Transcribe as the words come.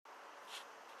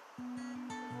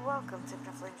Welcome to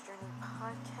Infinite Flames Journey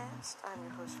Podcast. I'm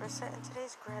your host, Rissa, and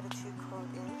today's gratitude quote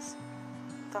is,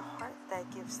 "The heart that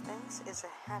gives thanks is a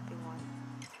happy one,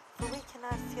 for we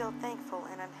cannot feel thankful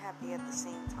and unhappy at the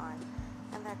same time."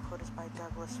 And that quote is by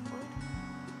Douglas Wood.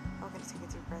 I'm going to take a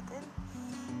deep breath in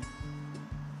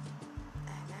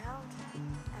and out.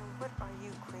 And what are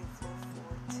you grateful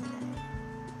for today?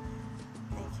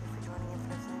 Thank you for joining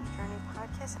Infinite Flames Journey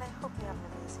Podcast, and I hope you have an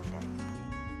amazing day.